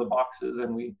checked all the boxes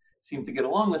and we seemed to get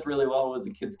along with really well was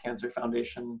the Kids Cancer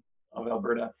Foundation of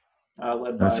Alberta,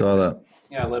 led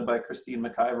by Christine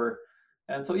McIver.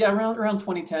 And so around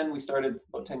 2010,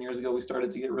 about 10 years ago, we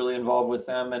started to get really involved with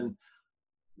them, and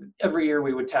every year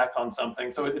we would tack on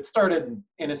something. So it started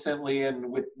innocently, and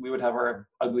we would have our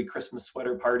ugly Christmas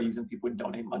sweater parties, and people would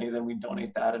donate money. Then we'd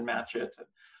donate that and match it.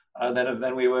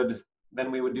 Then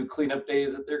we would do cleanup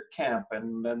days at their camp,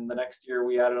 and then the next year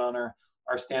we added on our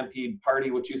Stampede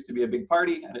party, which used to be a big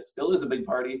party, and it still is a big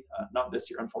party. Not this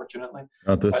year, unfortunately.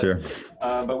 Not this year.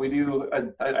 But we do.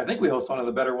 I think we host one of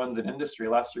the better ones in industry.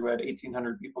 Last year we had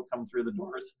 1,800 people come through the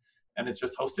doors, and it's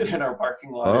just hosted in our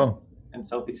parking lot in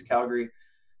Southeast Calgary.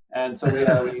 And so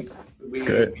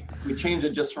we changed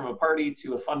it just from a party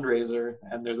to a fundraiser,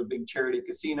 and there's a big charity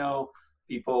casino.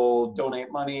 People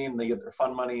donate money and they get their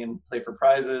fun money and play for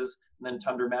prizes, and then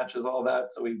Tundra matches all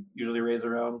that. So we usually raise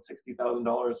around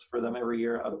 $60,000 for them every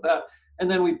year out of that. And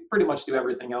then we pretty much do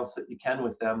everything else that you can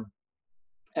with them.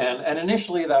 And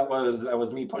initially that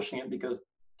was me pushing it because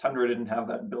Tundra didn't have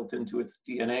that built into its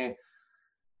DNA.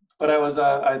 But I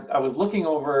was looking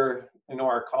over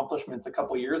our accomplishments a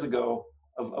couple years ago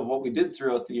of what we did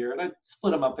throughout the year, and I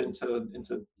split them up into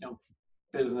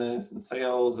business and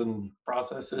sales and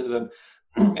processes, and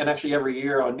and actually every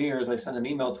year on New Year's I send an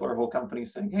email to our whole company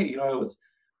saying, hey, it was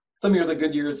some years are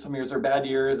good years, some years are bad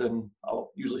years, and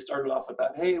I'll usually start it off with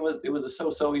that. Hey, it was a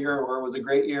so-so year, or it was a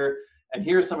great year, and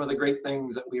here's some of the great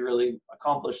things that we really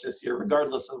accomplished this year,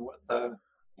 regardless of what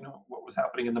what was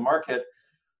happening in the market.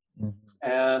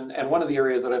 And one of the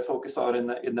areas that I focus on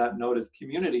in that note is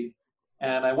community.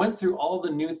 And I went through all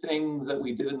the new things that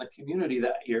we did in the community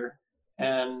that year,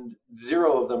 and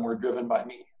 0 of them were driven by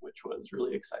me, which was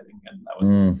really exciting. And that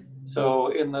was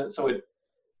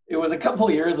it was a couple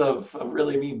of years of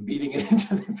really me beating it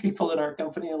into the people in our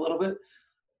company a little bit.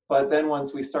 But then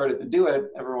once we started to do it,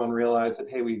 everyone realized that,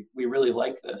 hey, we really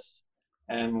like this,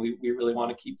 and we really want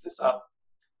to keep this up.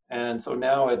 And so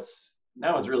now it's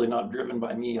really not driven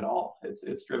by me at all.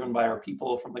 It's driven by our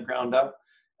people from the ground up.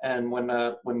 And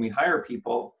when we hire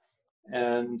people,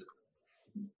 and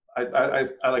I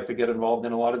like to get involved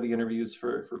in a lot of the interviews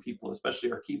for people,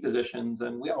 especially our key positions,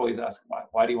 and we always ask,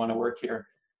 why do you want to work here?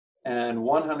 And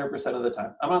 100% of the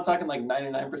time, I'm not talking like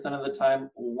 99% of the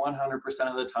time, 100%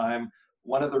 of the time,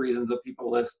 one of the reasons that people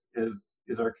list is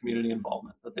our community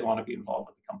involvement, that they want to be involved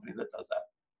with a company that does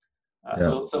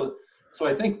that. So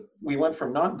I think we went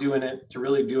from not doing it to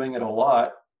really doing it a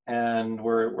lot, and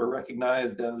we're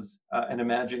recognized as an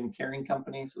Imagine caring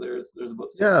company. So there's about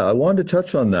I wanted to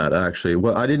touch on that actually.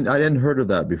 Well, I didn't heard of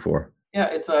that before. Yeah,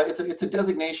 it's a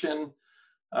designation.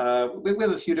 We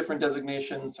have a few different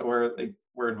designations. So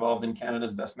we're involved in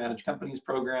Canada's Best Managed Companies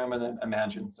program, and then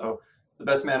Imagine. So the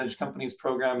Best Managed Companies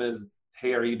program is,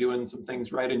 hey, are you doing some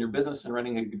things right in your business and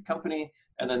running a good company?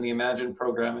 And then the Imagine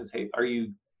program is, hey, are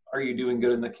you doing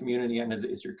good in the community, and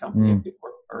is your company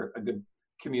a good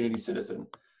community citizen?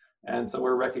 And so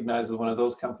we're recognized as one of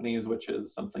those companies, which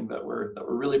is something that we're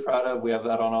really proud of. We have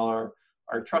that on all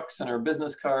our trucks and our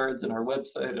business cards and our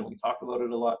website, and we talk about it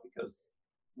a lot because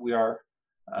we are.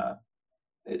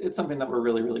 It's something that we're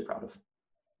really, really proud of.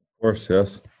 Of course,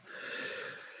 yes.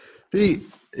 And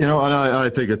I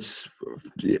think it's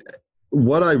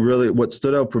what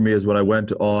stood out for me is when I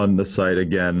went on the site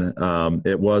again,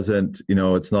 it wasn't,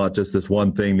 it's not just this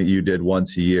one thing that you did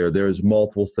once a year. There's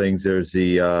multiple things. There's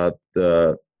the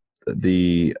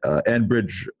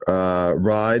Enbridge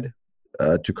ride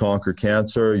to conquer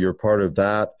cancer. You're part of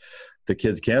that. The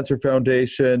Kids Cancer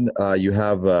Foundation. You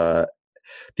have the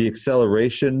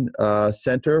Acceleration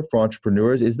Center for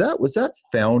Entrepreneurs. Is that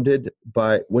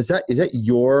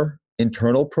your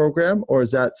internal program, or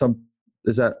is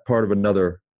that part of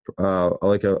another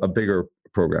like a bigger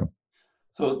program?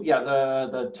 So yeah,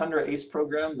 the Tundra ACE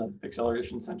program, the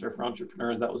Acceleration Center for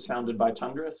Entrepreneurs, that was founded by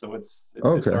Tundra. So it's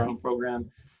our own program.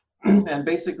 And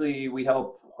basically we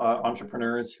help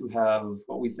entrepreneurs who have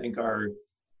what we think are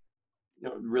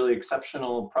really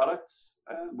exceptional products.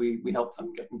 We help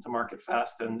them get into market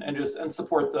fast and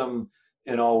support them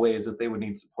in all ways that they would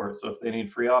need support. So if they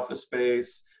need free office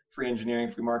space, free engineering,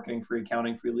 free marketing, free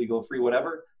accounting, free legal, free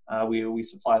whatever, we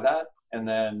supply that. And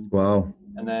then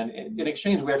in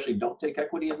exchange, we actually don't take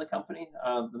equity in the company.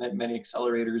 Many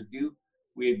accelerators do.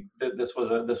 This was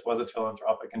a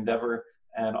philanthropic endeavor,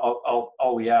 and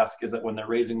all we ask is that when they're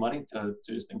raising money to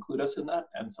just include us in that.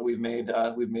 And so we've made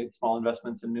small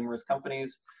investments in numerous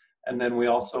companies, and then we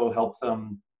also help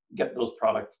them get those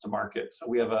products to market. So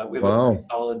we have a very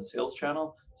solid sales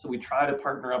channel. So we try to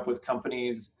partner up with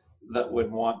companies that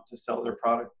would want to sell their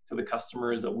product to the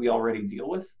customers that we already deal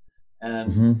with.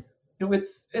 And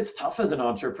it's tough as an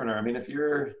entrepreneur. I mean, if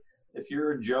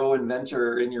you're Joe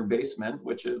inventor in your basement,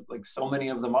 which is like so many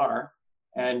of them are,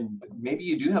 and maybe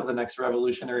you do have the next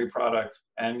revolutionary product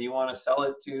and you want to sell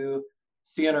it to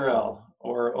CNRL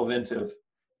or Ovintiv,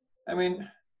 I mean,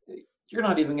 you're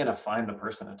not even going to find the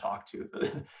person to talk to.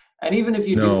 And even if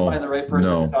you do find the right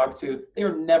person to talk to,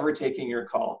 they're never taking your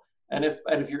call. And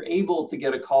if you're able to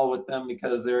get a call with them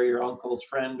because they're your uncle's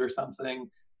friend or something,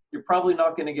 you're probably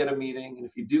not going to get a meeting. And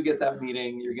if you do get that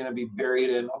meeting, you're going to be buried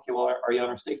in, okay, well, are you on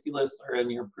our safety list or in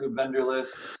your approved vendor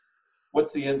list?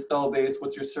 What's the install base?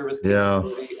 What's your service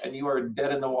capability? Yeah. And you are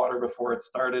dead in the water before it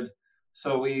started.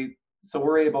 So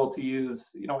we're able to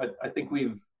use, I think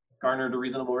we've garnered a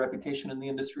reasonable reputation in the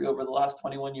industry over the last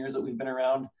 21 years that we've been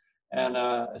around, and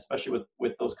especially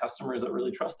with those customers that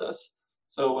really trust us.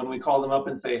 So when we call them up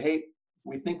and say, hey,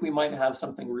 we think we might have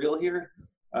something real here,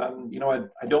 I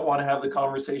don't want to have the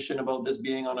conversation about this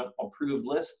being on approved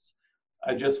lists.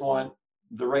 I just want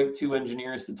the right 2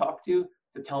 engineers to talk to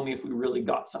tell me if we really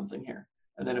got something here.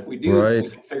 And then if we do, we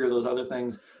can figure those other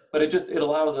things. But it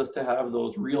allows us to have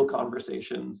those real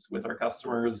conversations with our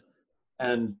customers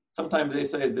And sometimes they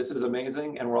say, this is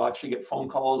amazing. And we'll actually get phone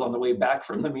calls on the way back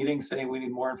from the meeting saying, we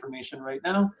need more information right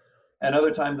now. And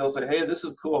other times they'll say, hey, this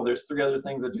is cool. There's 3 other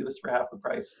things that do this for half the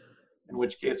price. In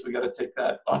which case we got to take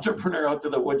that entrepreneur out to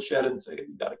the woodshed and say,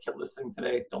 you got to kill this thing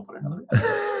today. Don't put another.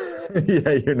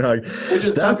 Yeah, you're not.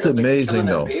 That's amazing,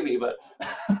 though. Baby, but.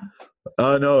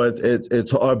 No,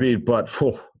 it's I mean, but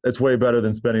it's way better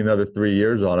than spending another 3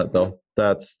 years on it, though.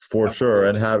 That's for sure.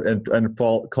 And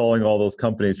calling all those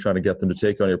companies trying to get them to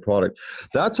take on your product.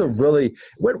 That's a really.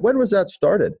 When was that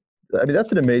started? I mean,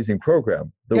 that's an amazing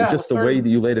program. Just the way that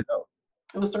you laid it out.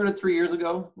 It was started 3 years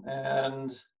ago,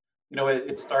 and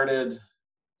it started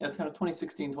kind of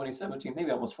 2016, 2017,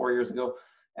 maybe almost 4 years ago,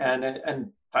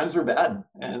 and times were bad,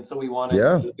 and so we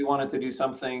wanted to do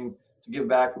something to give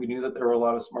back. We knew that there were a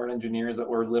lot of smart engineers that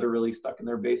were literally stuck in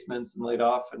their basements and laid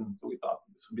off, and so we thought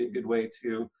this would be a good way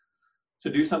to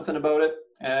do something about it,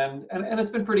 and it's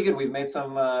been pretty good. We've made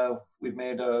a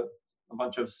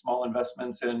bunch of small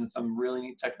investments in some really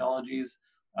neat technologies.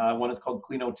 One is called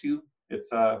Cleano2.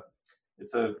 It's a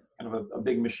kind of a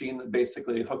big machine that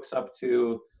basically hooks up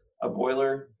to a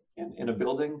boiler in a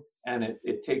building, and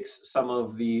it takes some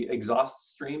of the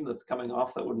exhaust stream that's coming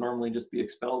off that would normally just be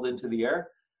expelled into the air.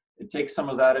 It takes some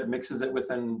of that, it mixes it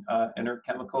with an inert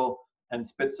chemical and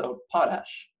spits out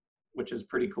potash, which is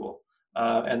pretty cool.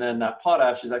 And then that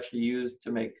potash is actually used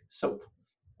to make soap.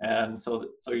 And so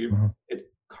it's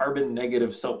carbon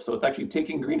negative soap. So it's actually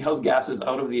taking greenhouse gases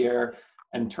out of the air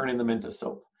and turning them into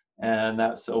soap. And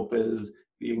that soap is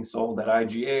being sold at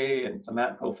IGA and some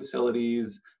Matco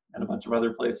facilities and a bunch of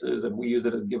other places. And we use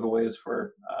it as giveaways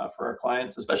for our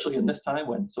clients, especially in this time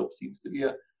when soap seems to be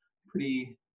a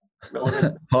pretty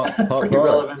relevant,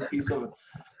 relevant piece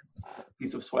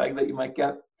of swag that you might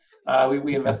get.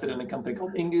 We invested in a company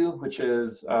called Iggy, which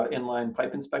is inline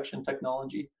pipe inspection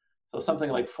technology. So something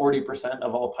like 40%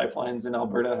 of all pipelines in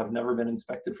Alberta have never been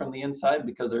inspected from the inside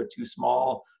because they're too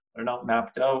small, they're not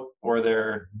mapped out, or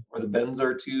the bends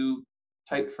are too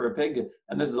tight for a pig.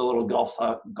 And this is a little golf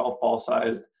ball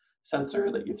sized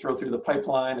sensor that you throw through the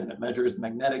pipeline, and it measures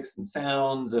magnetics and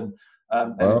sounds, and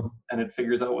it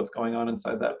figures out what's going on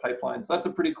inside that pipeline. So that's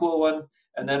a pretty cool one.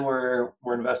 And then we're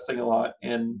investing a lot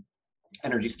in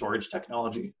energy storage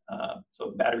technology,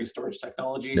 so battery storage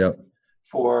technology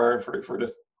for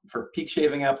peak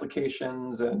shaving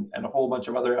applications and a whole bunch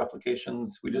of other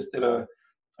applications. We just did a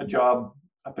job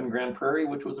up in Grand Prairie,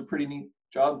 which was a pretty neat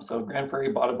job. So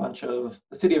the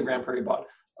city of Grand Prairie bought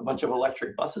a bunch of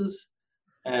electric buses,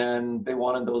 and they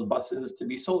wanted those buses to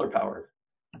be solar powered.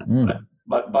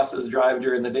 But buses drive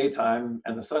during the daytime,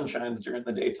 and the sun shines during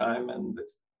the daytime, and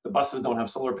the buses don't have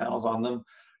solar panels on them,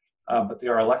 but they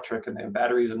are electric and they have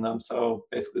batteries in them. So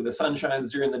basically the sun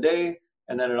shines during the day,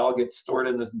 and then it all gets stored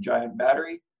in this giant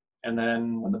battery. And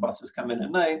then when the buses come in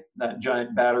at night, that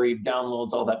giant battery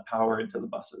downloads all that power into the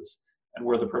buses. And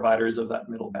we're the providers of that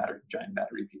middle giant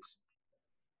battery piece.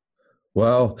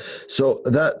 Wow. So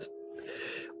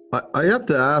I have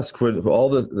to ask, with all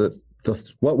the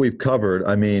what we've covered,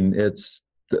 I mean,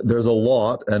 there's a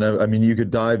lot, and I mean, you could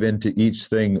dive into each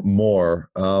thing more.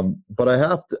 But I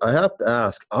have to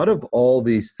ask, out of all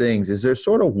these things, is there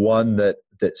sort of one that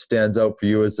stands out for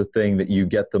you as the thing that you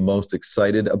get the most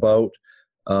excited about,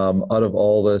 out of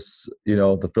all this,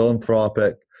 the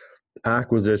philanthropic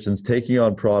acquisitions, taking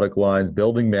on product lines,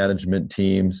 building management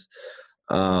teams,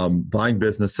 buying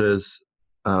businesses?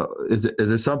 Is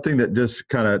there something that just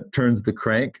kind of turns the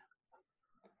crank?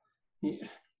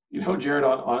 Jared,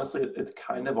 honestly, it's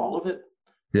kind of all of it.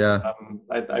 Yeah.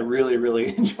 I really,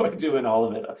 really enjoy doing all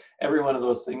of it. Every one of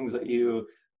those things that you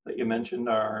mentioned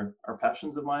are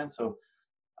passions of mine. So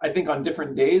I think on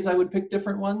different days I would pick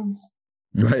different ones.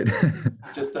 Right.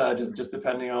 just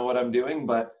depending on what I'm doing,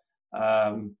 but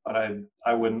I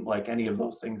wouldn't like any of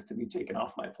those things to be taken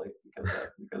off my plate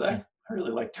because I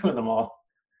really like doing them all.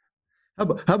 How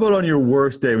about on your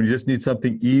worst day when you just need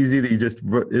something easy that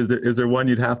is there one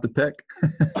you'd have to pick?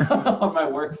 On my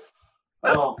work?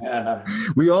 Oh man.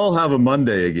 We all have a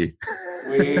Monday, Iggy.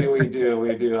 We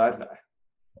do.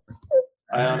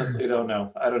 I honestly don't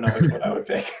know. I don't know which one I would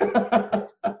pick.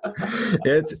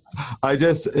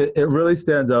 It really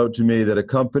stands out to me that a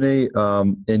company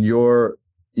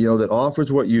that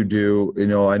offers what you do,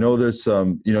 I know there's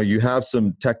some, you have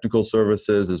some technical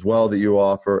services as well that you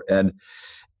offer, and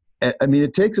I mean,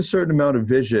 it takes a certain amount of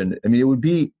vision. I mean, it would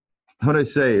be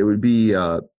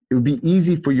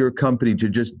easy for your company to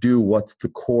just do what's the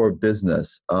core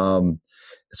business.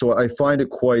 So I find it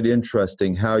quite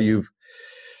interesting how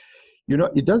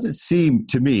it doesn't seem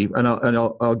to me, and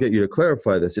I'll get you to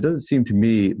clarify this. It doesn't seem to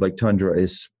me like Tundra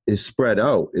is spread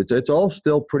out. It's all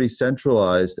still pretty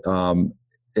centralized.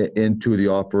 into the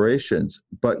operations,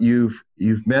 but you've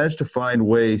managed to find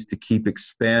ways to keep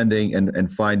expanding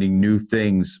and finding new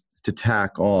things to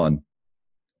tack on.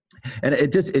 And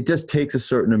it just takes a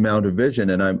certain amount of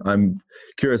vision. And I'm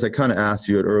curious, I kind of asked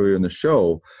you it earlier in the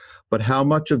show, but how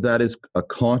much of that is a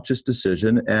conscious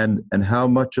decision, and how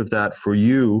much of that for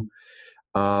you,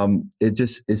 it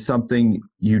just is something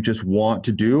you just want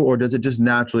to do, or does it just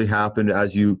naturally happen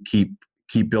as you keep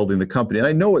building the company? And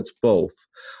I know it's both.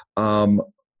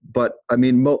 But I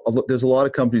mean, there's a lot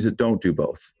of companies that don't do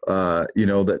both,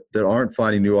 that aren't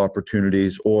finding new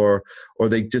opportunities, or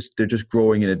they're just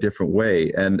growing in a different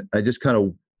way. And I just kind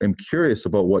of am curious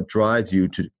about what drives you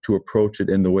to approach it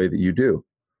in the way that you do.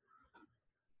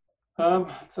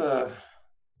 That's a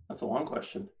long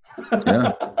question.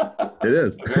 Yeah, it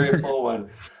is. A very full one.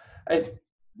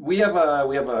 We have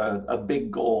a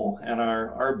big goal, and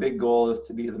our big goal is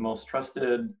to be the most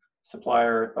trusted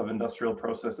supplier of industrial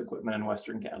process equipment in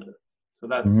Western Canada. So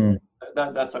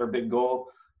that's our big goal.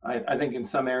 I think in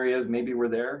some areas maybe we're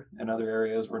there, in other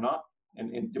areas we're not,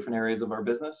 in different areas of our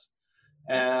business.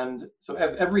 And so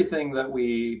everything that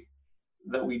we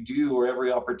do, or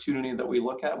every opportunity that we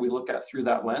look at through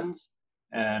that lens,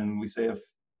 and we say,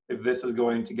 if this is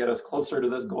going to get us closer to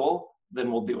this goal,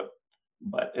 then we'll do it.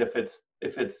 But if it's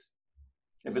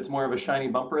more of a shiny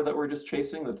bumper that we're just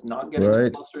chasing, that's not getting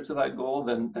us closer to that goal,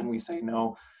 then we say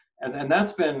no. And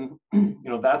that's been,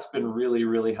 that's been really,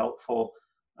 really helpful,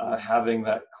 having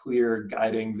that clear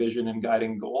guiding vision and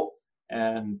guiding goal.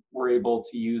 And we're able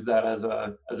to use that as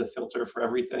a filter for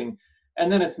everything. And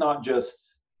then it's not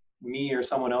just me or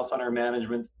someone else on our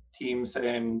management team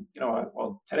saying,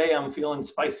 well, today I'm feeling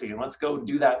spicy and let's go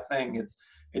do that thing.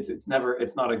 It's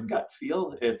not a gut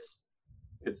feel. It's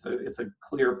a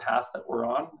clear path that we're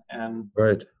on, and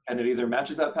it either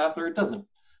matches that path or it doesn't,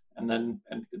 and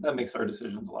that makes our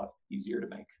decisions a lot easier to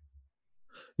make.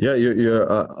 Yeah,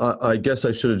 I guess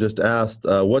I should have just asked,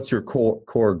 what's your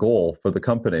core goal for the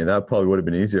company? That probably would have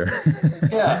been easier.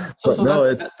 Yeah,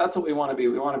 so that's what we want to be.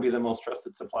 We want to be the most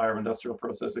trusted supplier of industrial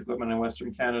process equipment in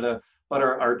Western Canada. But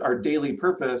our daily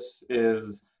purpose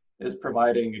is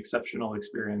providing exceptional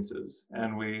experiences,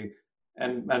 and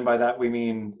by that we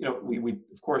mean, we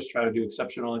of course try to do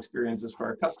exceptional experiences for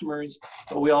our customers,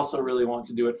 but we also really want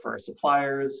to do it for our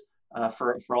suppliers,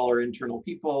 for all our internal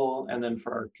people, and then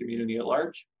for our community at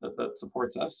large that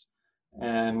supports us.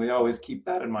 And we always keep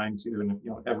that in mind too. And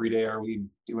every day are we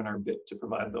doing our bit to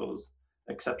provide those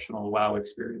exceptional wow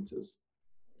experiences.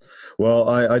 Well,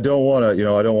 I don't want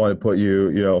to put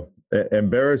you,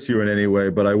 embarrass you in any way,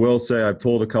 but I will say I've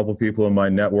told a couple people in my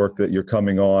network that you're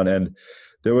coming on, and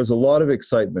there was a lot of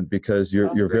excitement because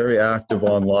you're very active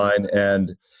online,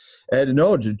 and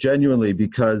no, genuinely,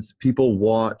 because people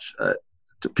watch.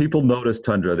 People notice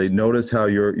Tundra. They notice how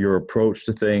your approach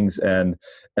to things, and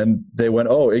they went,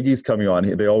 oh, Iggy's coming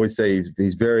on. They always say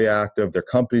he's very active. Their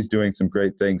company's doing some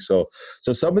great things. So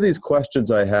some of these questions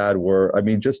I had were, I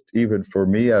mean, just even for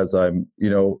me, as I'm,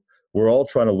 we're all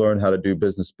trying to learn how to do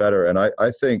business better. And I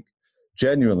think,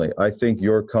 genuinely, I think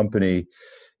your company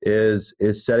is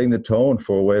setting the tone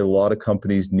for a way a lot of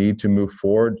companies need to move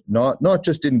forward, not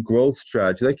just in growth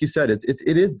strategy. Like you said, it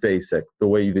is basic, the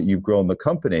way that you've grown the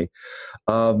company,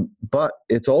 but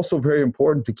it's also very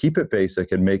important to keep it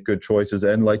basic and make good choices,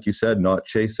 and like you said, not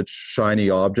chase such shiny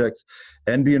objects,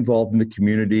 and be involved in the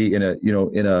community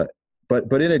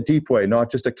but in a deep way,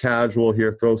 not just a casual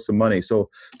here, throw some money. So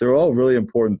they're all really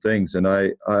important things, and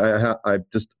I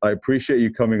appreciate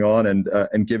you coming on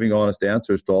and giving honest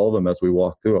answers to all of them as we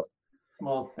walk through it.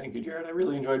 Well, thank you, Jared. I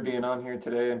really enjoyed being on here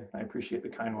today, and I appreciate the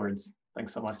kind words.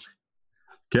 Thanks so much.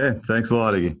 Okay, thanks a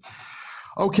lot, Iggy.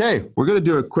 Okay, we're going to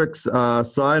do a quick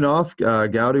sign off.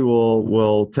 Gowdy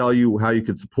will tell you how you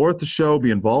can support the show,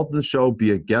 be involved in the show,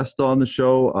 be a guest on the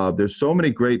show. There's so many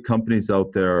great companies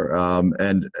out there,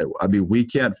 and I mean, we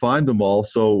can't find them all,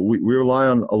 so we rely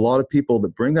on a lot of people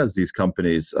that bring us these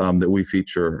companies that we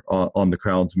feature on the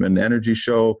Crownsman Energy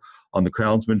Show, on the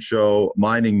Crownsman Show,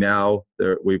 Mining Now.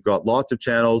 We've got lots of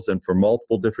channels and for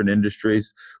multiple different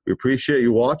industries. We appreciate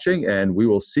you watching, and we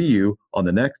will see you on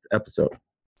the next episode.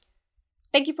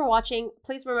 Thank you for watching.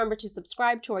 Please remember to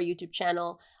subscribe to our YouTube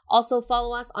channel. Also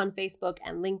follow us on Facebook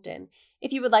and LinkedIn.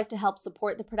 If you would like to help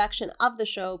support the production of the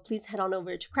show, please head on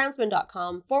over to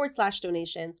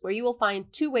crownsman.com/donations, where you will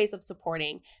find 2 ways of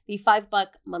supporting: the $5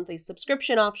 monthly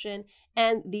subscription option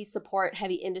and the support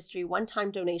heavy industry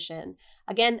one-time donation.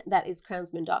 Again, that is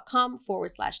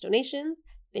crownsman.com/donations.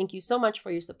 Thank you so much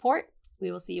for your support.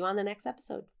 We will see you on the next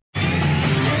episode.